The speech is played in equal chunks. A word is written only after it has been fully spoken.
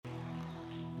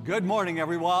Good morning,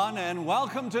 everyone, and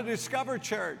welcome to Discover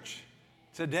Church.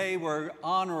 Today we're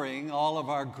honoring all of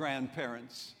our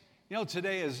grandparents. You know,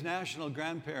 today is National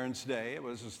Grandparents' Day. It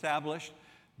was established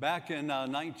back in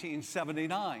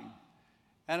 1979,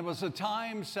 and it was a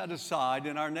time set aside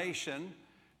in our nation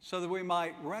so that we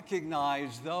might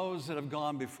recognize those that have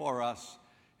gone before us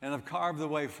and have carved the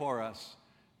way for us.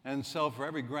 And so for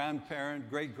every grandparent,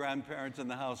 great-grandparent in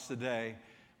the house today,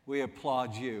 we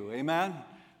applaud you. Amen?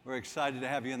 We're excited to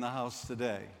have you in the house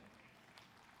today.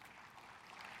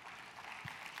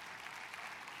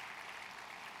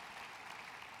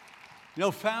 You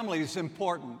know, family is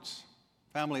important.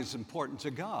 Family is important to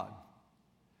God.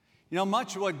 You know,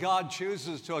 much of what God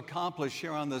chooses to accomplish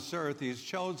here on this earth, He's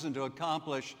chosen to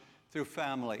accomplish through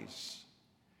families.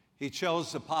 He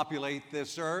chose to populate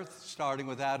this earth, starting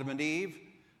with Adam and Eve,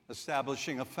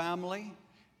 establishing a family,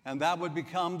 and that would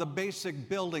become the basic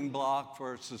building block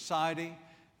for society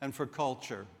and for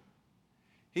culture.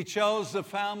 He chose the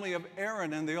family of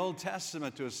Aaron in the Old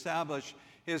Testament to establish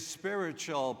his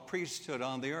spiritual priesthood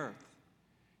on the earth.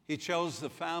 He chose the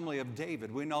family of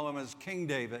David, we know him as King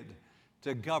David,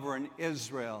 to govern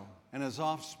Israel and his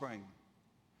offspring.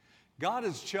 God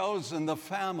has chosen the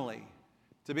family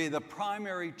to be the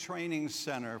primary training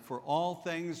center for all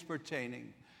things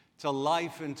pertaining to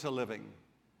life and to living.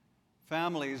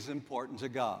 Family is important to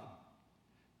God.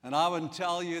 And I would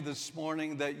tell you this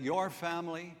morning that your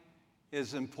family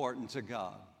is important to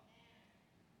God.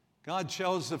 God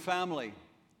chose the family.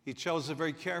 He chose it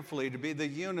very carefully to be the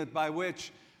unit by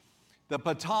which the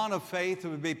baton of faith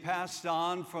would be passed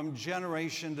on from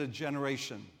generation to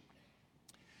generation.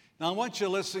 Now, I want you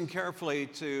to listen carefully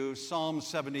to Psalm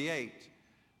 78.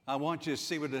 I want you to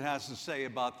see what it has to say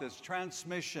about this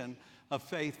transmission of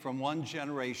faith from one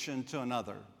generation to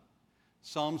another.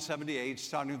 Psalm 78,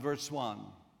 starting with verse 1.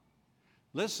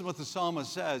 Listen what the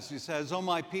psalmist says. He says, "Oh,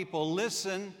 my people,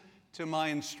 listen to my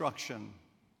instruction."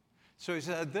 So he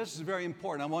said, this is very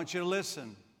important. I want you to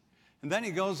listen. And then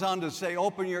he goes on to say,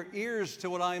 "Open your ears to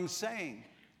what I am saying.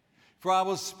 For I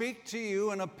will speak to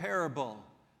you in a parable.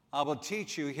 I will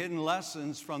teach you hidden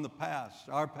lessons from the past,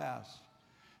 our past.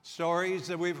 Stories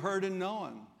that we've heard and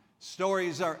known.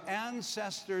 Stories our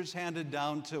ancestors handed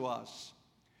down to us.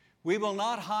 We will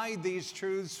not hide these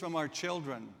truths from our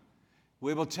children.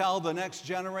 We will tell the next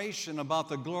generation about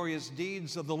the glorious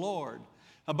deeds of the Lord,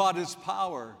 about his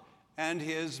power and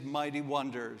his mighty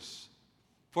wonders.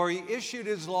 For he issued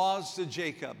his laws to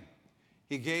Jacob.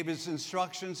 He gave his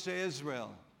instructions to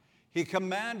Israel. He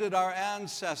commanded our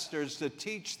ancestors to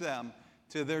teach them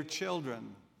to their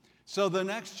children, so the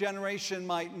next generation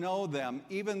might know them,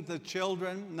 even the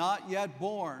children not yet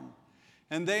born.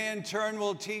 And they in turn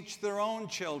will teach their own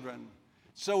children.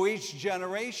 So each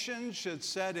generation should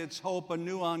set its hope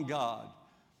anew on God,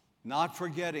 not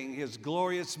forgetting his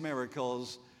glorious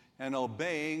miracles and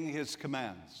obeying his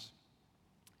commands."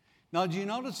 Now, do you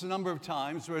notice the number of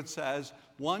times where it says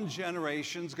one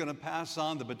generation is going to pass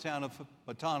on the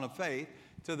baton of faith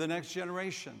to the next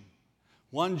generation?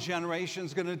 One generation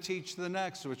is going to teach the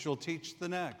next, which will teach the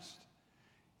next.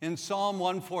 In Psalm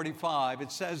 145,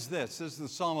 it says this. This is the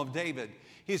Psalm of David.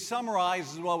 He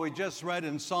summarizes what we just read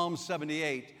in Psalm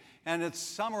 78, and it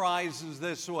summarizes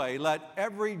this way: "Let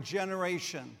every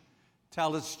generation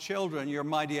tell its children your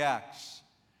mighty acts,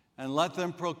 and let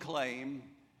them proclaim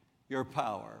your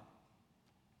power."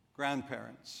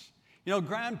 Grandparents. You know,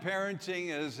 grandparenting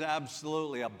is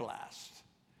absolutely a blast.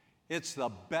 It's the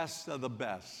best of the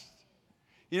best.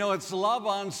 You know, it's love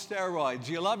on steroids.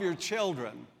 You love your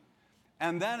children.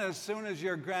 And then as soon as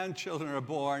your grandchildren are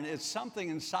born, it's something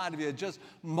inside of you that just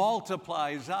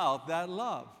multiplies out that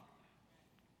love.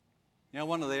 You know,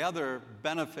 one of the other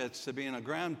benefits to being a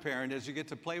grandparent is you get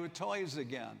to play with toys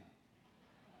again.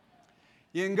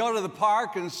 You can go to the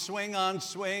park and swing on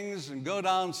swings and go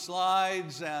down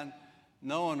slides, and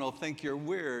no one will think you're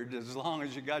weird as long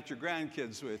as you got your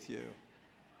grandkids with you.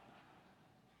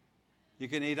 You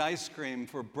can eat ice cream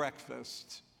for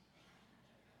breakfast.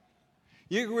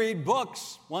 You can read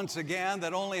books, once again,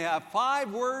 that only have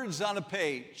 5 words on a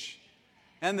page,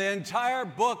 and the entire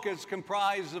book is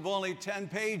comprised of only 10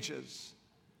 pages.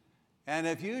 And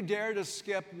if you dare to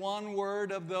skip one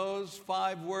word of those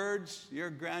 5 words,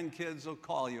 your grandkids will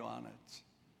call you on it.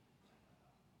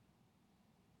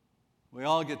 We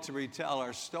all get to retell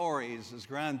our stories as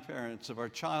grandparents of our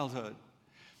childhood,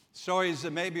 stories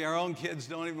that maybe our own kids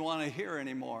don't even want to hear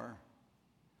anymore.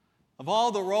 Of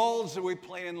all the roles that we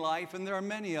play in life, and there are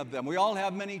many of them, we all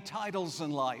have many titles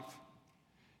in life.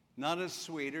 None is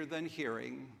sweeter than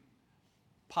hearing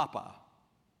Papa,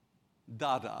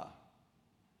 Dada,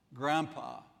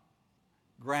 Grandpa,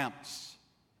 Gramps.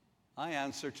 I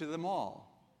answer to them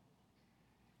all.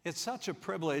 It's such a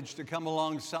privilege to come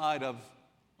alongside of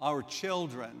our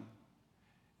children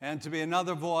and to be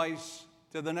another voice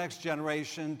to the next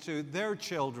generation, to their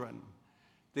children,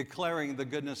 declaring the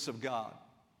goodness of God.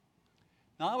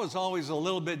 Now, I was always a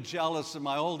little bit jealous of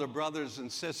my older brothers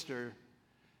and sisters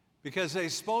because they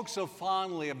spoke so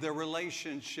fondly of their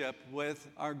relationship with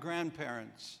our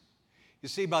grandparents. You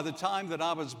see, by the time that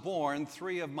I was born,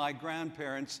 3 of my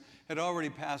grandparents had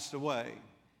already passed away.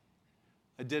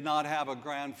 I did not have a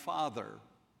grandfather.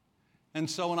 And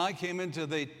so when I came into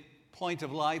the point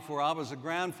of life where I was a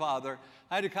grandfather,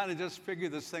 I had to kind of just figure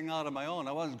this thing out on my own.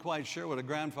 I wasn't quite sure what a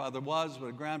grandfather was, what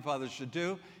a grandfather should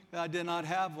do. I did not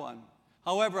have one.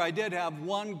 However, I did have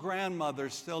one grandmother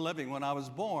still living when I was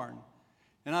born.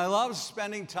 And I loved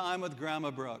spending time with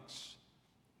Grandma Brooks.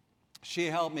 She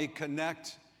helped me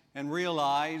connect and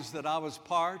realize that I was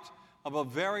part of a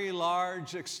very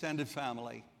large extended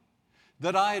family.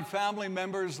 That I had family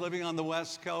members living on the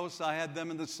West Coast. I had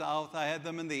them in the South. I had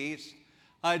them in the East.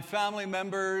 I had family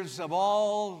members of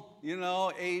all,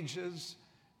 ages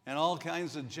and all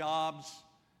kinds of jobs.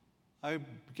 I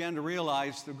began to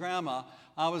realize through Grandma,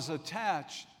 I was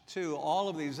attached to all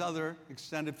of these other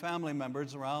extended family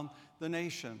members around the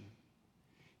nation.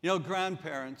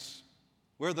 Grandparents,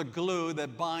 we're the glue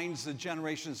that binds the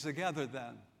generations together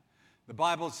then. The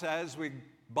Bible says we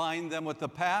bind them with the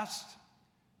past,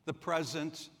 the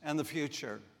present, and the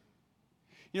future.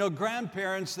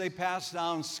 Grandparents, they pass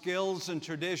down skills and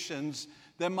traditions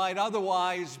that might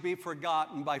otherwise be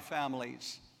forgotten by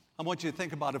families. I want you to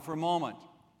think about it for a moment.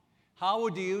 How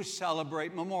would you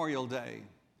celebrate Memorial Day,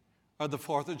 or the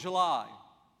 4th of July,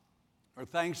 or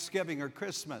Thanksgiving, or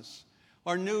Christmas,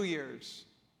 or New Year's?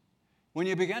 When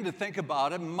you begin to think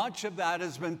about it, much of that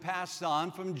has been passed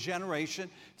on from generation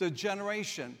to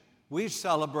generation. We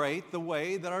celebrate the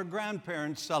way that our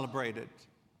grandparents celebrated.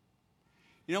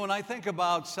 When I think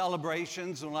about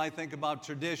celebrations, when I think about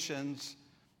traditions,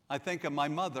 I think of my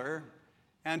mother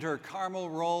and her caramel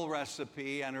roll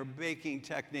recipe and her baking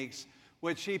techniques,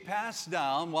 which she passed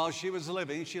down while she was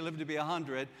living. She lived to be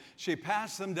 100. She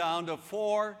passed them down to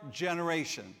 4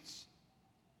 generations.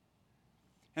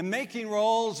 And making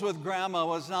rolls with Grandma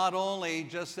was not only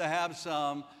just to have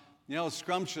some,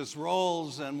 scrumptious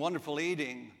rolls and wonderful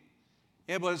eating.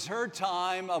 It was her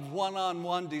time of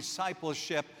one-on-one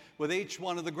discipleship with each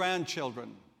one of the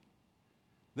grandchildren.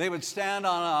 They would stand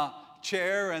on a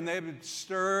chair and they would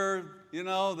stir,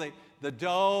 the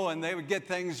dough, and they would get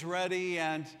things ready,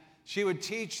 and she would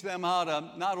teach them how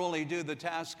to not only do the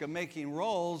task of making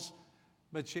rolls,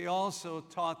 but she also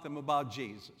taught them about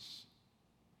Jesus.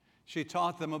 She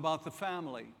taught them about the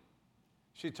family.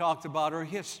 She talked about her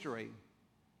history,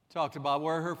 talked about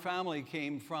where her family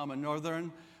came from in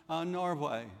northern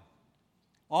Norway.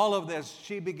 All of this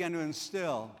she began to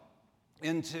instill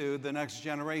into the next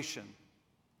generation.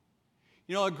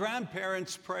 A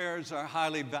grandparent's prayers are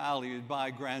highly valued by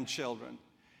grandchildren.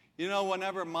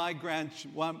 Whenever my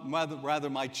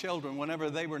children, whenever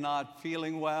they were not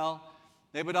feeling well,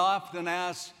 they would often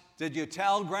ask, "Did you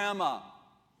tell Grandma?"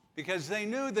 Because they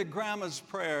knew that Grandma's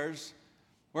prayers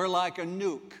were like a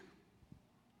nuke.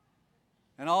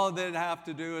 And all they'd have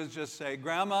to do is just say,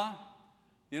 "Grandma,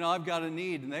 I've got a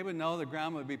need." And they would know that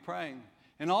Grandma would be praying.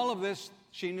 And all of this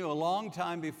she knew a long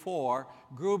time before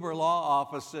Gruber law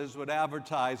offices would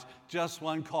advertise just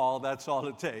one call, that's all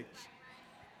it takes.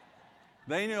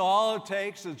 They knew all it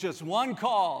takes is just one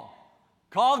call.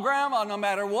 Call Grandma, no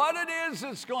matter what it is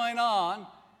that's going on,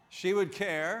 she would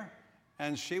care,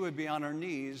 and she would be on her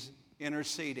knees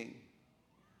interceding.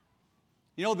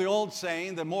 The old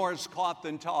saying, the more is caught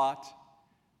than taught,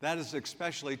 that is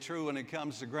especially true when it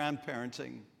comes to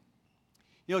grandparenting.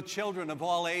 Children of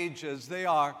all ages, they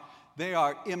are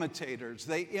imitators.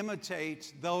 They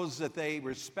imitate those that they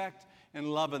respect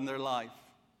and love in their life.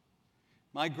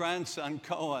 My grandson,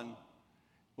 Cohen,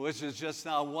 which is just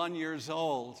now 1 year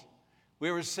old, we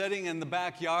were sitting in the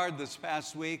backyard this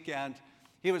past week, and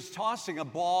he was tossing a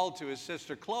ball to his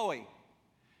sister, Chloe.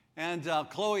 And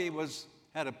Chloe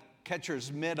had a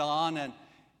catcher's mitt on, and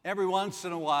every once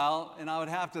in a while, and I would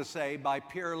have to say by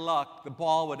pure luck, the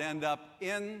ball would end up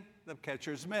in the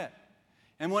catcher's mitt.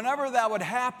 And whenever that would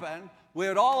happen, we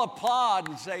would all applaud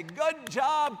and say, "Good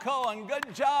job, Cohen,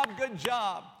 good job, good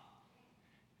job."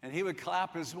 And he would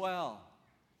clap as well.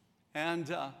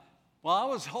 And I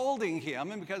was holding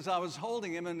him, and because I was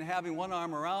holding him and having one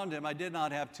arm around him, I did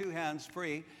not have 2 hands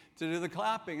free to do the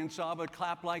clapping, and so I would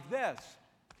clap like this.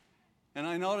 And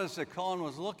I noticed that Cohen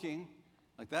was looking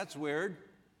like, "That's weird.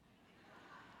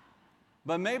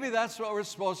 But maybe that's what we're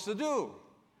supposed to do."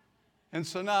 And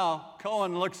so now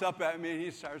Cohen looks up at me and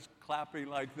he starts clapping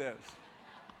like this.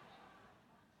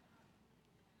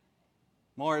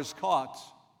 More is caught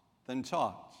than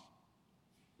taught.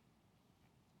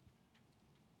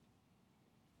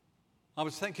 I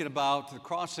was thinking about the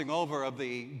crossing over of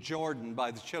the Jordan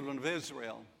by the children of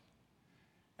Israel.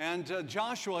 And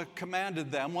Joshua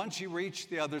commanded them, once you reach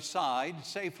the other side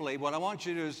safely, what I want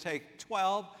you to do is take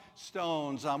 12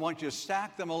 stones. I want you to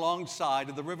stack them alongside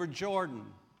of the river Jordan.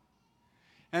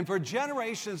 And for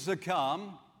generations to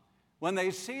come, when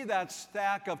they see that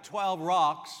stack of 12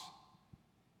 rocks,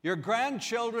 your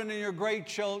grandchildren and your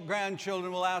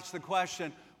great-grandchildren will ask the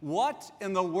question, what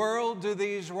in the world do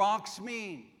these rocks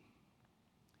mean?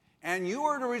 And you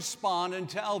are to respond and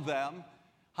tell them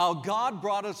how God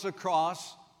brought us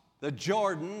across the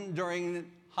Jordan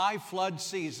during high flood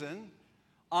season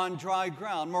on dry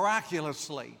ground,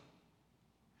 miraculously.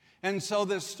 And so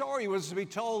this story was to be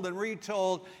told and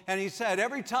retold, and he said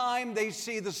every time they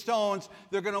see the stones,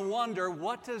 they're going to wonder,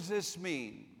 what does this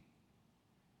mean?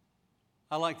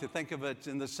 I like to think of it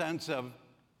in the sense of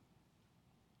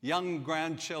young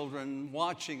grandchildren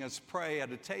watching us pray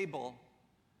at a table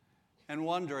and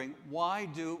wondering, why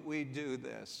do we do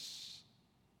this?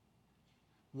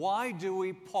 Why do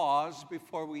we pause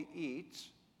before we eat?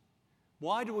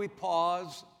 Why do we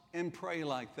pause and pray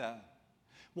like that?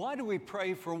 Why do we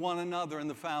pray for one another in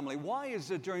the family? Why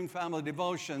is it during family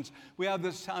devotions we have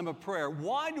this time of prayer?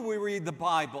 Why do we read the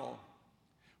Bible?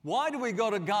 Why do we go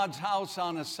to God's house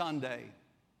on a Sunday?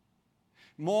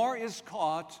 More is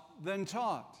caught than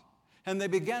taught. And they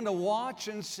begin to watch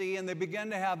and see, and they begin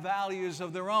to have values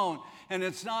of their own. And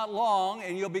it's not long,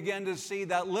 and you'll begin to see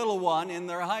that little one in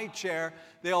their high chair.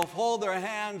 They'll hold their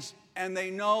hands, and they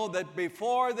know that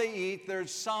before they eat,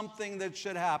 there's something that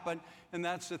should happen, and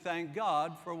that's to thank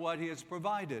God for what He has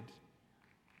provided.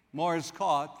 More is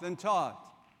caught than taught.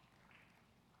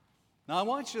 Now, I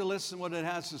want you to listen to what it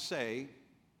has to say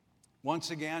once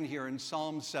again here in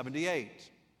Psalm 78.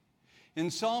 In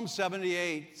Psalm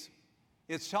 78,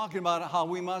 it's talking about how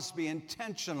we must be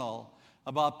intentional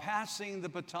about passing the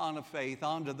baton of faith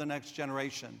on to the next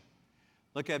generation.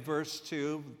 Look at verse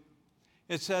 2.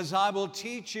 It says, I will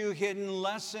teach you hidden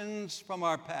lessons from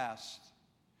our past,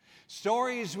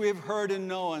 stories we've heard and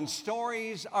known,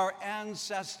 stories our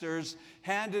ancestors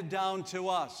handed down to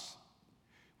us.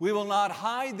 We will not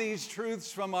hide these truths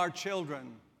from our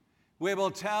children. We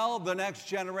will tell the next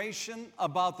generation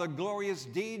about the glorious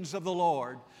deeds of the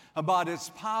Lord, about His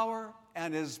power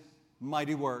and His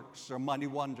mighty works or mighty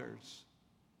wonders.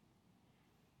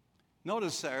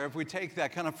 Notice there, if we take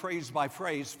that kind of phrase by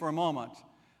phrase for a moment,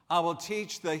 I will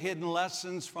teach the hidden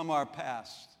lessons from our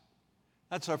past.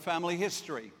 That's our family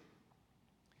history.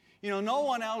 You know, no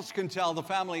one else can tell the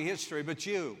family history but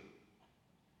you.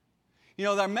 You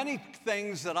know, there are many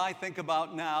things that I think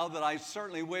about now that I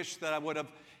certainly wish that I would have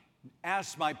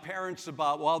asked my parents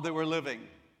about while they were living.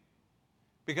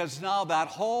 Because now that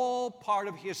whole part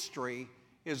of history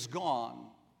is gone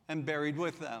and buried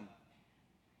with them.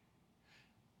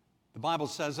 The Bible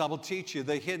says, I will teach you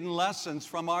the hidden lessons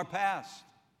from our past.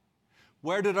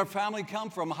 Where did our family come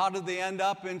from? How did they end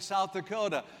up in South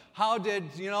Dakota? How did,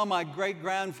 my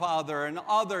great-grandfather and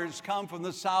others come from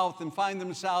the South and find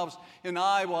themselves in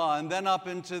Iowa and then up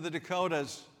into the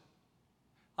Dakotas?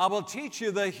 I will teach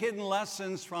you the hidden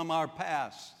lessons from our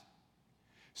past.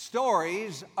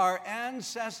 Stories our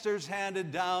ancestors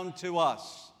handed down to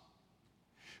us.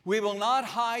 We will not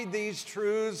hide these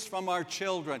truths from our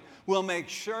children. We'll make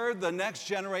sure the next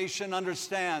generation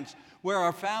understands where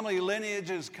our family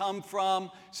lineages come from,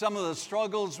 some of the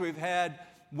struggles we've had,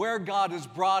 where God has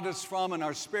brought us from in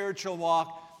our spiritual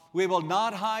walk. We will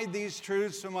not hide these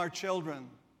truths from our children.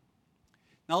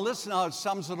 Now listen how it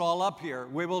sums it all up here.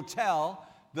 We will tell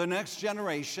the next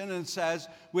generation, and it says,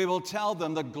 we will tell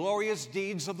them the glorious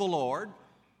deeds of the Lord.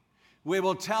 We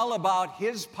will tell about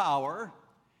His power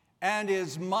and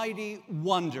His mighty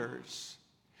wonders.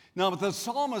 Now, what the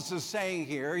psalmist is saying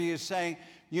here, he is saying,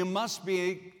 you must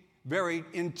be very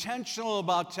intentional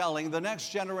about telling the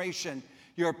next generation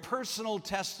your personal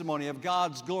testimony of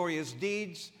God's glorious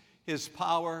deeds, His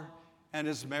power, and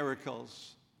His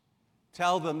miracles.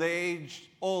 Tell them the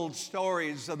age-old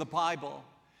stories of the Bible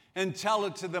and tell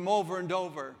it to them over and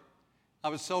over. I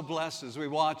was so blessed as we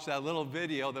watched that little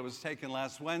video that was taken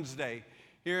last Wednesday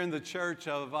here in the church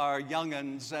of our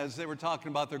young'uns as they were talking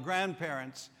about their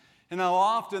grandparents and how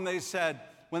often they said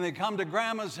when they come to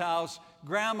Grandma's house,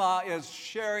 Grandma is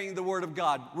sharing the Word of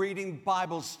God, reading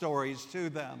Bible stories to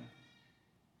them.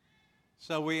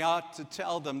 So we ought to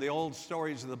tell them the old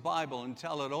stories of the Bible and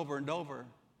tell it over and over.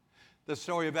 The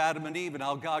story of Adam and Eve and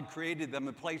how God created them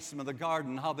and placed them in the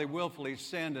garden, how they willfully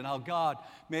sinned and how God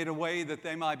made a way that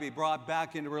they might be brought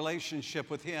back into relationship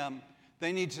with Him.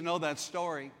 They need to know that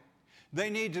story. They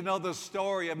need to know the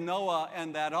story of Noah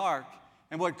and that ark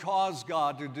and what caused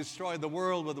God to destroy the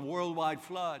world with a worldwide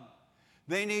flood.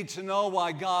 They need to know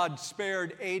why God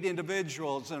spared 8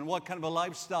 individuals and what kind of a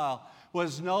lifestyle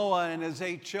was Noah and his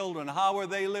 8 children. How are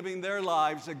they living their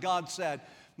lives that God said,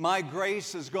 my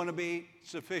grace is going to be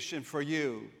sufficient for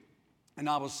you, and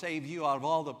I will save you out of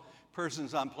all the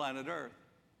persons on planet Earth.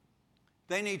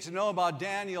 They need to know about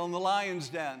Daniel in the lion's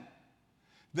den.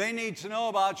 They need to know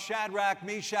about Shadrach,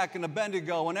 Meshach, and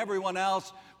Abednego. When everyone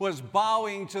else was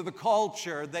bowing to the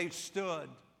culture, they stood.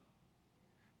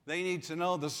 They need to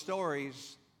know the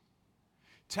stories.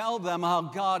 Tell them how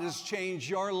God has changed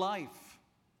your life.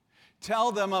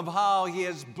 Tell them of how He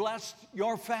has blessed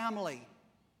your family.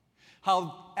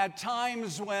 How at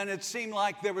times when it seemed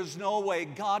like there was no way,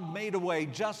 God made a way,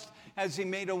 just as He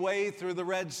made a way through the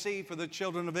Red Sea for the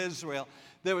children of Israel.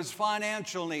 There was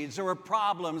financial needs, there were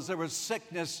problems, there was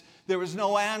sickness, there was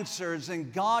no answers,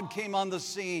 and God came on the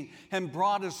scene and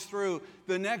brought us through.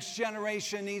 The next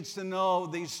generation needs to know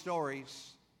these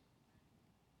stories.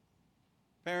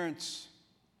 Parents,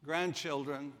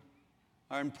 grandchildren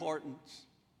are important.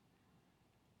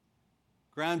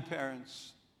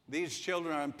 Grandparents, these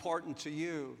children are important to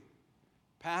you.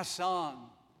 Pass on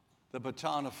the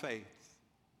baton of faith.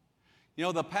 You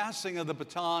know, the passing of the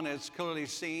baton is clearly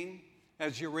seen.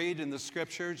 As you read in the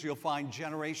scriptures, you'll find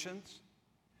generations.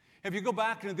 If you go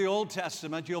back into the Old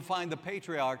Testament, you'll find the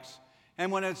patriarchs.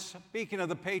 And when it's speaking of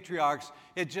the patriarchs,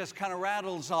 it just kind of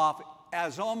rattles off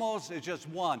as almost as just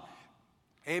one.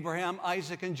 Abraham,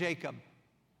 Isaac, and Jacob.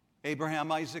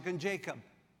 Abraham, Isaac, and Jacob.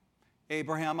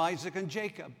 Abraham, Isaac, and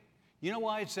Jacob. You know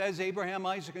why it says Abraham,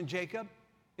 Isaac, and Jacob?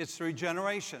 It's 3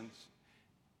 generations.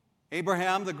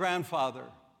 Abraham, the grandfather,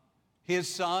 his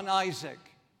son Isaac,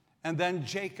 and then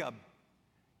Jacob.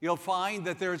 You'll find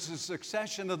that there's a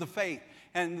succession of the faith,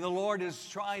 and the Lord is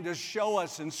trying to show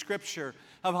us in Scripture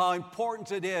of how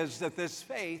important it is that this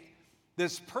faith,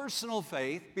 this personal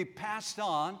faith, be passed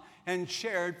on and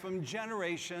shared from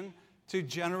generation to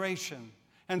generation.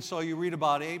 And so you read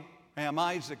about Abraham,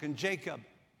 Isaac, and Jacob.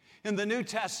 In the New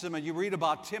Testament, you read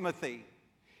about Timothy.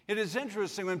 It is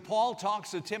interesting when Paul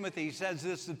talks to Timothy, he says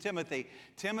this to Timothy,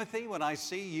 Timothy, when I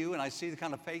see you and I see the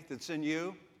kind of faith that's in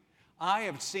you, I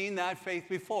have seen that faith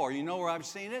before. You know where I've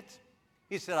seen it?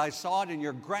 He said, I saw it in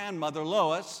your grandmother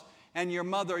Lois and your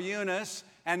mother Eunice,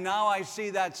 and now I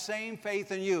see that same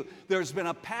faith in you. There's been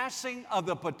a passing of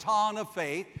the baton of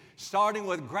faith, starting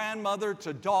with grandmother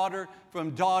to daughter,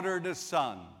 from daughter to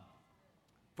son,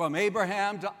 from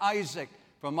Abraham to Isaac,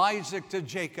 from Isaac to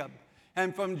Jacob,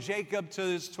 and from Jacob to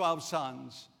his 12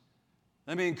 sons.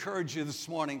 Let me encourage you this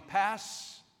morning,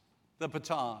 pass the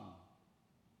baton.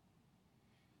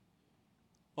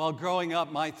 While growing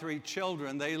up, my 3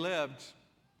 children, they lived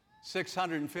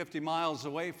 650 miles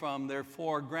away from their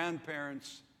 4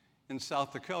 grandparents in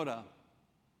South Dakota.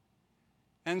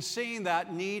 And seeing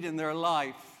that need in their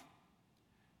life,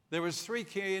 there was 3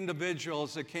 key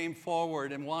individuals that came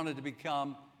forward and wanted to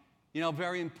become,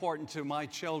 very important to my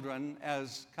children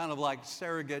as kind of like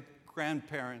surrogate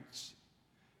grandparents.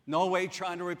 No way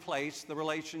trying to replace the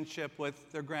relationship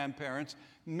with their grandparents,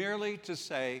 merely to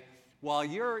say, while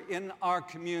you're in our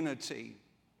community,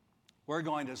 we're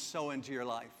going to sow into your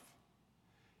life.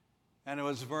 And it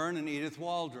was Vern and Edith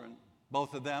Waldron.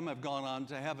 Both of them have gone on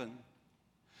to heaven.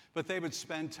 But they would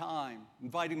spend time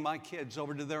inviting my kids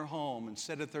over to their home and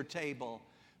sit at their table,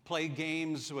 play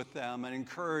games with them and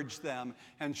encourage them,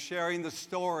 and sharing the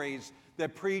stories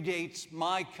that predates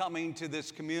my coming to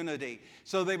this community.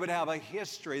 So they would have a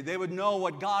history. They would know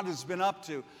what God has been up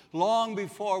to long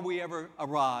before we ever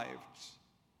arrived.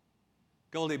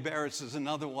 Goldie Barris is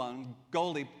another one.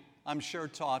 Goldie, I'm sure,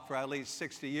 taught for at least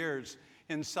 60 years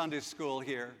in Sunday school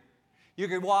here. You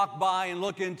could walk by and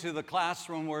look into the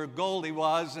classroom where Goldie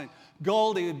was, and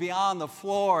Goldie would be on the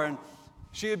floor, and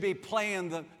she would be playing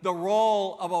the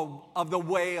role of the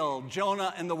whale,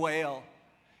 Jonah and the whale.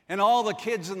 And all the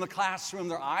kids in the classroom,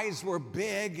 their eyes were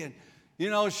big,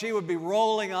 and, she would be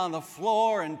rolling on the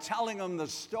floor and telling them the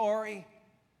story.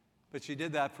 But she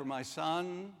did that for my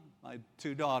son, my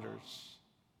 2 daughters.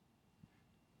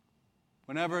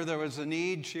 Whenever there was a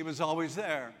need, she was always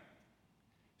there.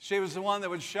 She was the one that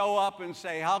would show up and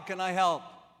say, how can I help?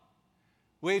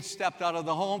 We stepped out of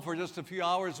the home for just a few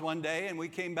hours one day, and we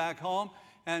came back home,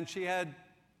 and she had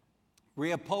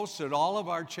reupholstered all of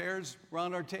our chairs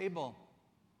around our table.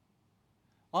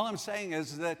 All I'm saying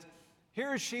is that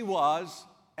here she was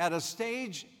at a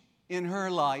stage in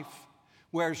her life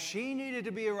where she needed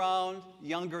to be around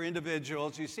younger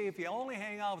individuals. You see, if you only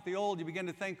hang out with the old, you begin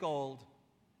to think old.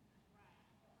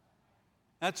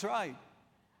 That's right.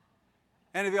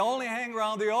 And if you only hang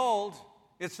around the old,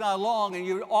 It's not long,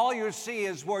 and all you see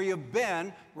is where you've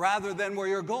been rather than where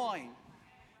you're going.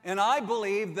 And I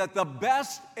believe that the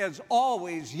best is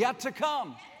always yet to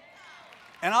come.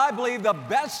 And I believe the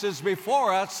best is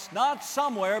before us, not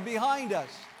somewhere behind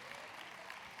us.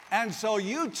 And so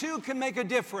you too can make a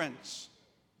difference.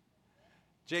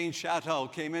 Jane Chateau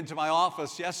came into my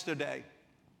office yesterday,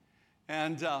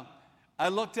 and I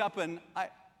looked up and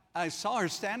I saw her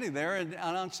standing there, and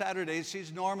on Saturdays,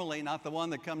 she's normally not the one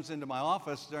that comes into my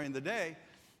office during the day.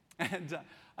 And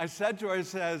I said to her, I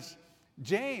says,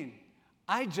 Jane,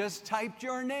 I just typed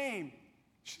your name.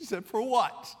 She said, for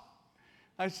what?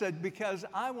 I said, because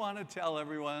I want to tell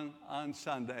everyone on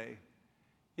Sunday,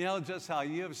 just how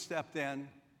you have stepped in.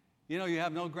 You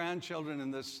have no grandchildren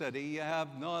in this city. You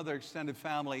have no other extended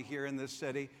family here in this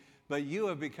city, but you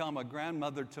have become a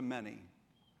grandmother to many.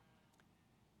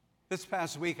 This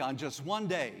past week, on just one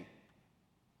day,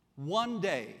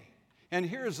 and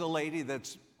here's a lady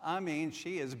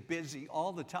she is busy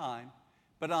all the time,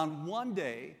 but on one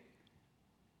day,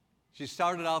 she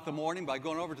started out the morning by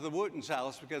going over to the Wootens'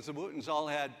 house because the Wootens all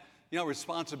had,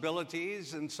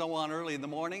 responsibilities and so on early in the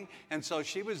morning, and so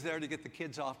she was there to get the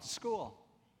kids off to school.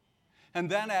 And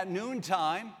then at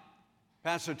noontime,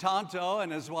 Pastor Tonto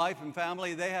and his wife and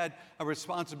family, they had a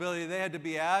responsibility they had to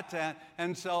be at,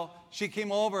 and so she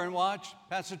came over and watched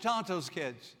Pastor Tonto's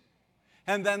kids.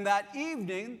 And then that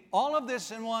evening, all of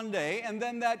this in one day, and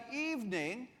then that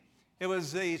evening, it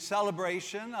was the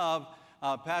celebration of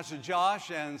Pastor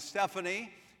Josh and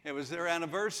Stephanie. It was their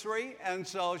anniversary, and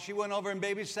so she went over and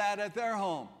babysat at their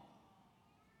home.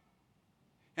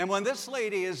 And when this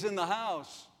lady is in the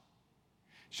house,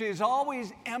 she's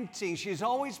always empty. She's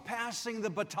always passing the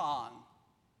baton.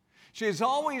 She's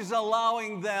always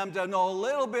allowing them to know a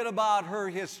little bit about her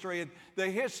history, the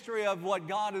history of what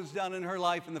God has done in her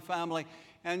life and the family,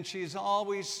 and she's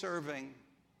always serving.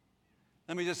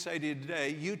 Let me just say to you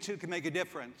today, you too can make a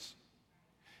difference.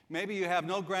 Maybe you have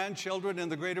no grandchildren in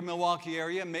the greater Milwaukee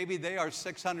area. Maybe they are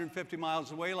 650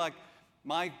 miles away, like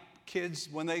my kids,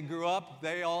 when they grew up,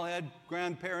 they all had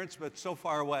grandparents, but so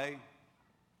far away.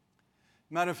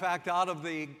 Matter of fact, out of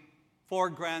the 4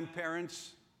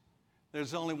 grandparents,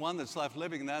 there's only one that's left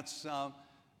living. That's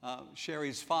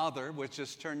Sherry's father, which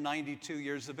just turned 92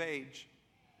 years of age.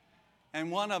 And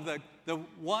one of the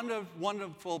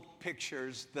wonderful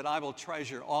pictures that I will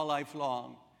treasure all life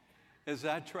long is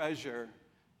that treasure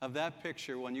of that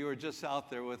picture when you were just out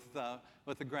there with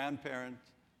the grandparent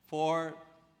for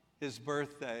his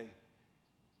birthday.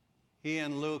 He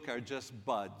and Luke are just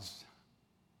buds.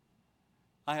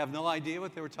 I have no idea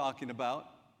what they were talking about.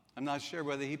 I'm not sure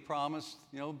whether he promised,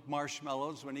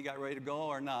 marshmallows when he got ready to go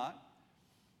or not.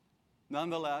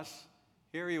 Nonetheless,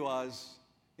 here he was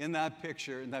in that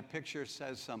picture, and that picture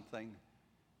says something,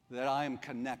 that I am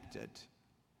connected.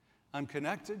 I'm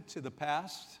connected to the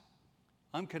past,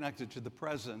 I'm connected to the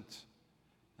present,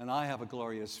 and I have a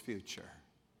glorious future.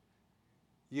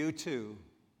 You too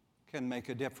can make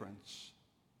a difference.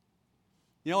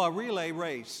 A relay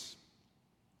race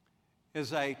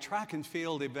is a track and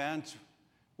field event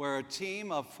where a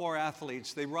team of 4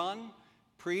 athletes, they run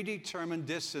predetermined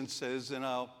distances in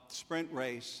a sprint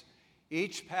race,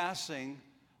 each passing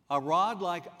a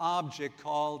rod-like object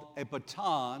called a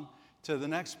baton to the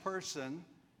next person,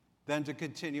 then to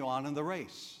continue on in the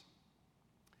race.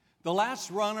 The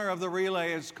last runner of the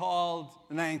relay is called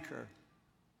an anchor.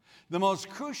 The most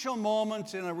crucial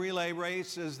moment in a relay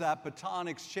race is that baton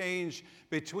exchange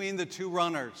between the 2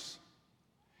 runners.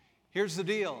 Here's the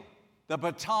deal. The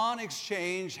baton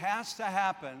exchange has to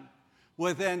happen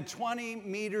within 20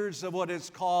 meters of what is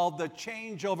called the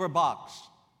changeover box.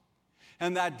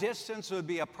 And that distance would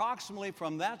be approximately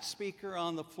from that speaker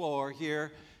on the floor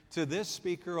here to this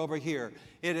speaker over here.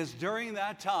 It is during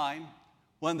that time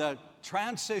when the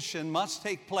transition must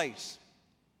take place.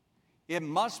 It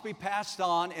must be passed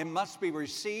on. It must be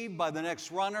received by the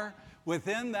next runner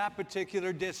within that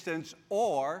particular distance,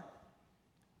 or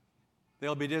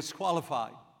they'll be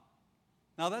disqualified.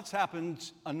 Now, that's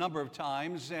happened a number of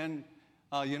times in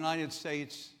the United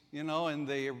States, in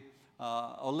the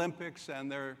Olympics,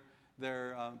 and their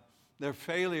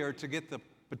failure to get the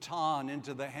baton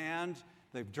into the hand.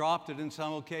 They've dropped it in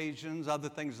some occasions. Other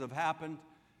things have happened.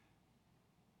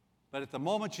 But at the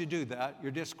moment you do that,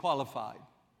 you're disqualified.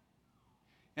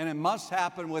 And it must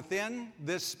happen within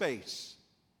this space.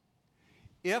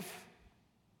 If,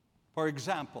 for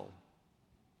example,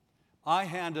 I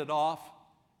hand it off,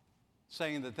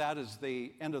 saying that is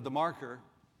the end of the marker,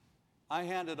 I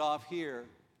hand it off here,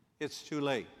 it's too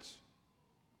late.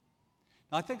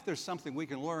 Now, I think there's something we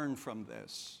can learn from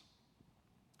this.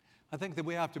 I think that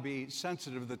we have to be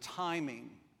sensitive to the timing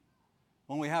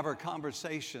when we have our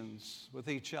conversations with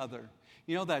each other.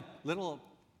 You know, that little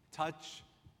touch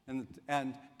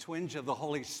and twinge of the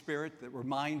Holy Spirit that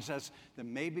reminds us that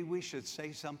maybe we should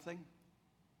say something?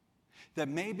 That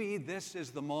maybe this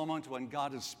is the moment when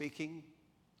God is speaking?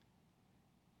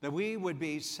 That we would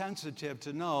be sensitive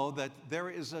to know that there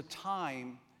is a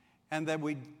time and that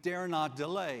we dare not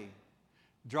delay.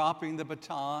 Dropping the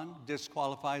baton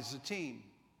disqualifies the team.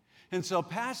 And so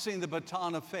passing the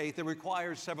baton of faith, it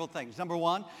requires several things. Number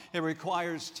one, it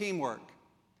requires teamwork.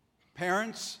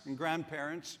 Parents and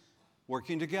grandparents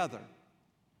working together.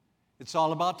 It's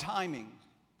all about timing.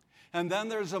 And then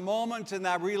there's a moment in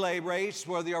that relay race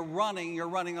where you're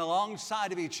running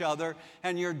alongside of each other,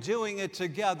 and you're doing it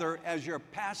together as you're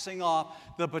passing off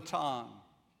the baton.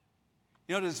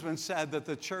 You know, it has been said that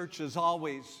the church is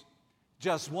always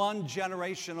just one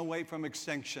generation away from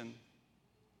extinction.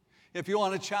 If you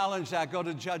want to challenge that, go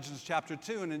to Judges chapter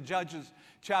 2. And in Judges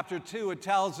chapter 2, it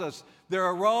tells us, there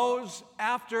arose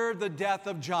after the death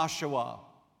of Joshua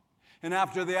and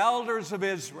after the elders of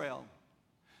Israel,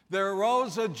 there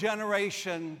arose a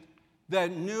generation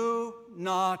that knew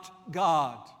not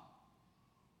God.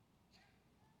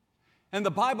 And the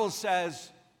Bible says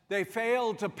they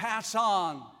failed to pass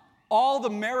on all the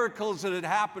miracles that had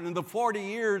happened in the 40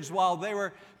 years while they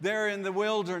were there in the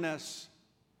wilderness.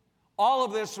 All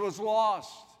of this was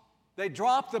lost. They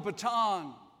dropped the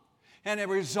baton, and it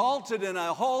resulted in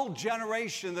a whole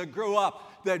generation that grew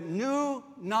up that knew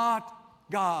not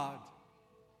God.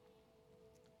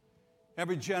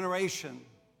 Every generation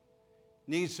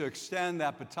needs to extend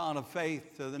that baton of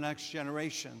faith to the next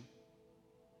generation.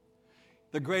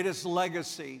 The greatest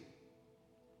legacy,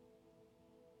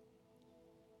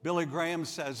 Billy Graham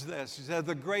says this. He said,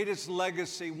 the greatest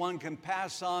legacy one can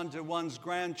pass on to one's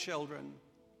grandchildren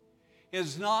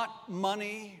is not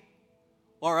money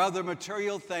or other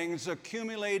material things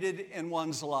accumulated in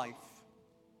one's life,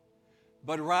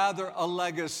 but rather a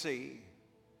legacy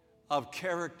of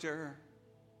character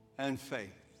and faith.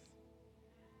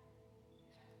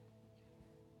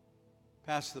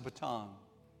 Pass the baton.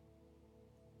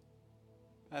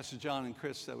 Pastor John and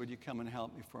Krista, would you come and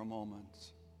help me for a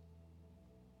moment?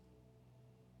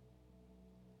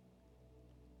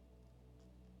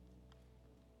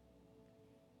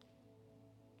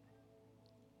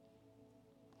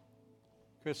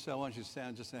 Krista, I want you to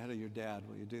stand just ahead of your dad.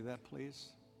 Will you do that, please?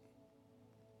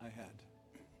 Ahead.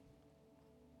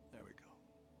 There we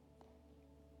go.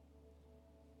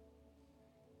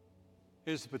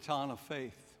 Here's the baton of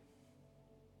faith.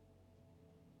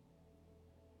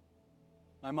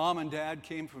 My mom and dad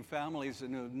came from families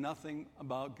that knew nothing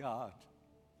about God.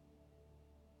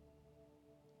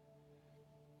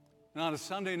 And on a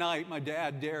Sunday night, my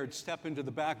dad dared step into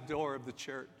the back door of the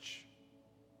church.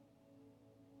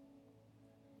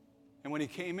 And when he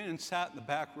came in and sat in the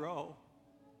back row,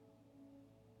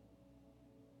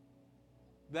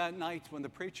 that night when the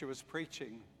preacher was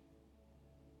preaching,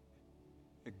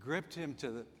 it gripped him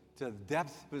to the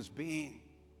depth of his being.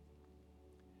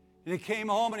 And he came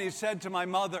home and he said to my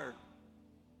mother,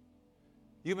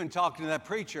 "You've been talking to that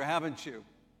preacher, haven't you?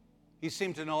 He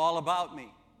seemed to know all about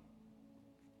me."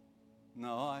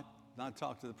 "No, I've not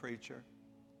talked to the preacher."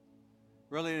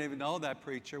 Really didn't even know that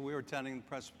preacher. We were attending the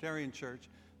Presbyterian church.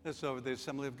 This is over the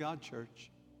Assembly of God church.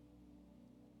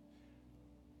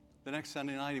 The next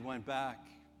Sunday night, he went back,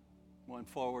 went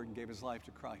forward, and gave his life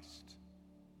to Christ.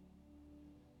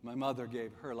 My mother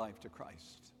gave her life to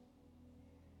Christ.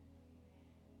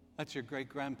 That's your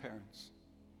great-grandparents.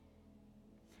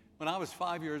 When I was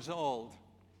 5 years old,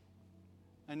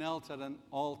 I knelt at an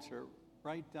altar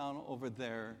right down over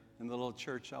there in the little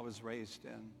church I was raised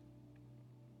in.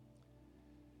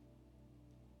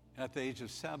 At the age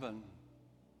of 7,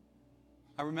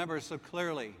 I remember so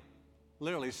clearly,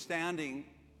 literally standing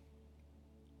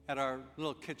at our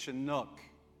little kitchen nook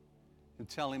and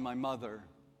telling my mother,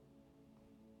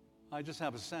 I just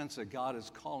have a sense that God is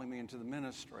calling me into the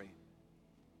ministry.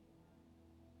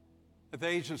 At the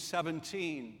age of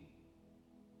 17,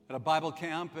 at a Bible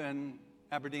camp in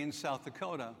Aberdeen, South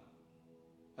Dakota,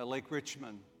 at Lake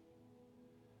Richmond,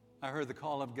 I heard the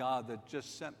call of God that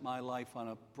just set my life on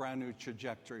a brand new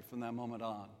trajectory from that moment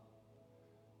on.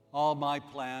 All my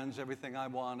plans, everything I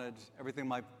wanted, everything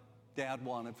my dad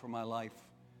wanted for my life,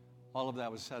 all of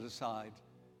that was set aside.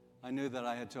 I knew that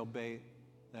I had to obey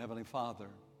the Heavenly Father.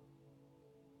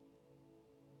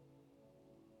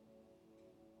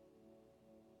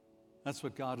 That's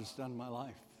what God has done in my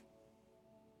life.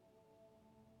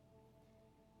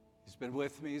 He's been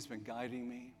with me. He's been guiding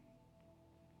me.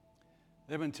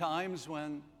 There have been times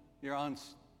when your Aunt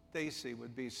Stacy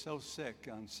would be so sick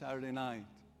on Saturday night.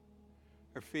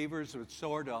 Her fevers would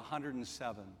soar to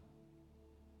 107.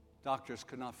 Doctors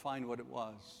could not find what it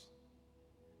was.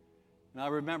 And I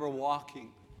remember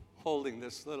walking, holding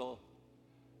this little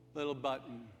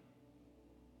button,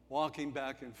 walking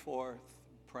back and forth,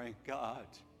 praying, God,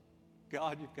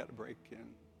 you've got to break in.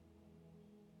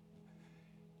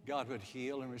 God would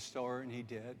heal and restore, and he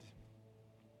did.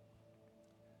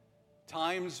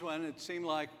 Times when it seemed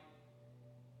like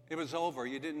it was over.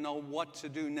 You didn't know what to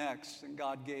do next, and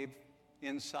God gave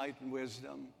insight and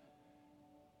wisdom.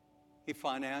 He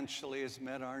financially has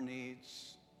met our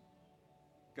needs.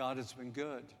 God has been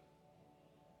good.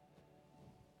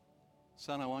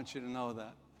 Son, I want you to know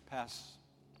that. Pass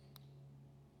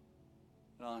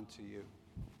it on to you.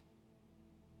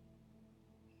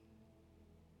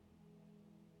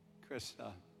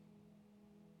 Krista,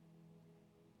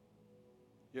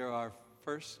 you're our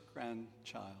first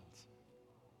grandchild.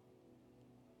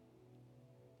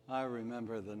 I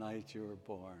remember the night you were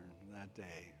born, that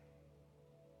day.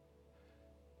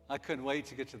 I couldn't wait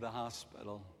to get to the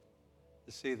hospital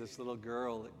to see this little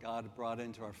girl that God brought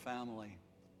into our family.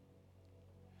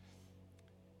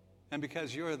 And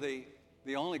because you were the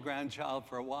only grandchild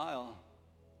for a while,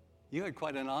 you had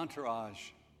quite an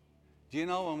entourage. Do you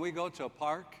know when we go to a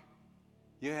park,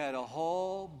 you had a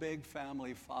whole big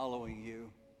family following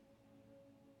you.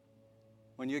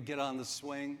 When you get on the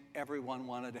swing, everyone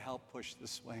wanted to help push the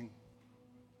swing.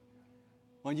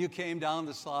 When you came down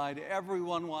the slide,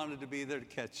 everyone wanted to be there to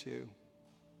catch you.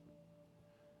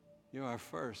 You are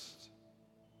first.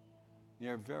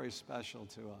 You're very special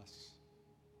to us.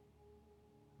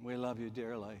 We love you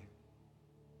dearly.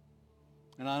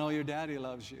 And I know your daddy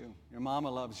loves you. Your mama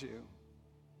loves you.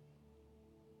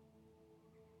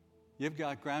 You've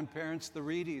got grandparents, the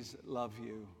Reedies, that love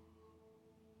you.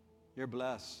 You're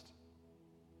blessed.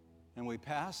 And we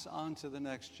pass on to the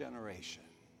next generation.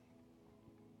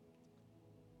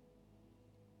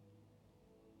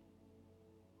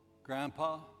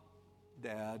 Grandpa,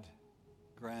 dad,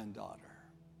 granddaughter.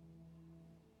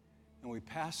 And we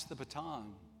pass the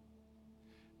baton.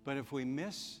 But if we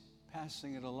miss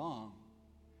passing it along,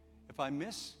 if I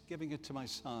miss giving it to my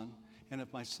son, and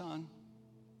if my son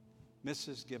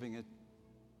misses giving it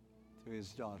to his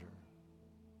daughter,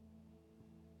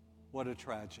 what a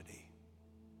tragedy.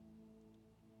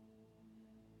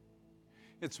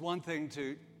 It's one thing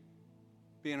to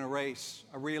be in a race,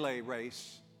 a relay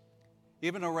race,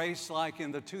 even a race like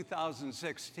in the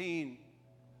 2016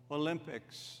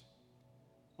 Olympics,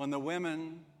 when the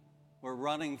women were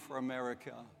running for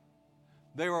America.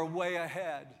 They were way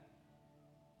ahead.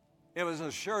 It was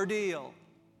a sure deal.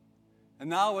 And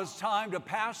now it was time to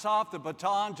pass off the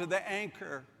baton to the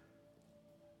anchor.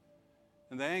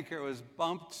 And the anchor was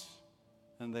bumped,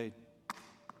 and they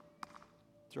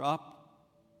dropped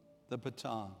the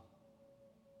baton.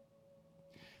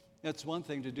 It's one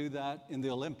thing to do that in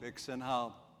the Olympics, and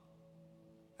how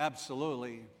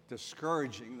absolutely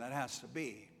discouraging that has to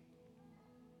be.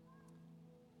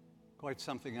 Quite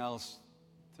something else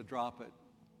to drop it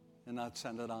and not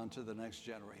send it on to the next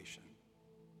generation.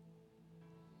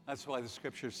 That's why the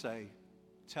scriptures say,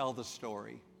 tell the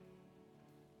story.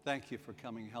 Thank you for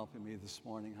coming and helping me this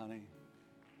morning, honey.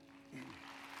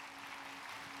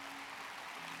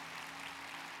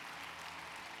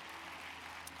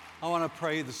 I want to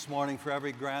pray this morning for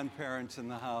every grandparent in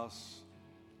the house.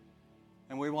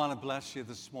 And we want to bless you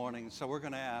this morning. So we're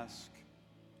going to ask.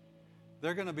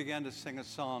 They're going to begin to sing a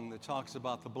song that talks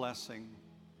about the blessing.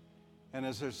 And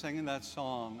as they're singing that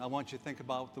song, I want you to think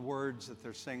about the words that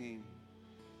they're singing.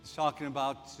 It's talking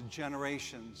about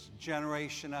generations,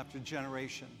 generation after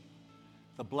generation.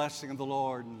 The blessing of the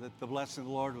Lord, and that the blessing of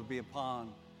the Lord will be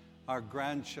upon our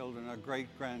grandchildren, our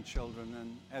great-grandchildren,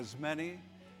 and as many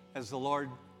as the Lord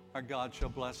our God shall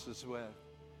bless us with.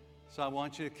 So I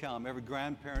want you to come, every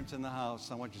grandparent in the house.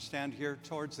 I want you to stand here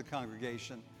towards the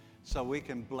congregation so we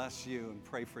can bless you and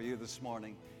pray for you this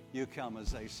morning. You come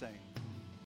as they sing.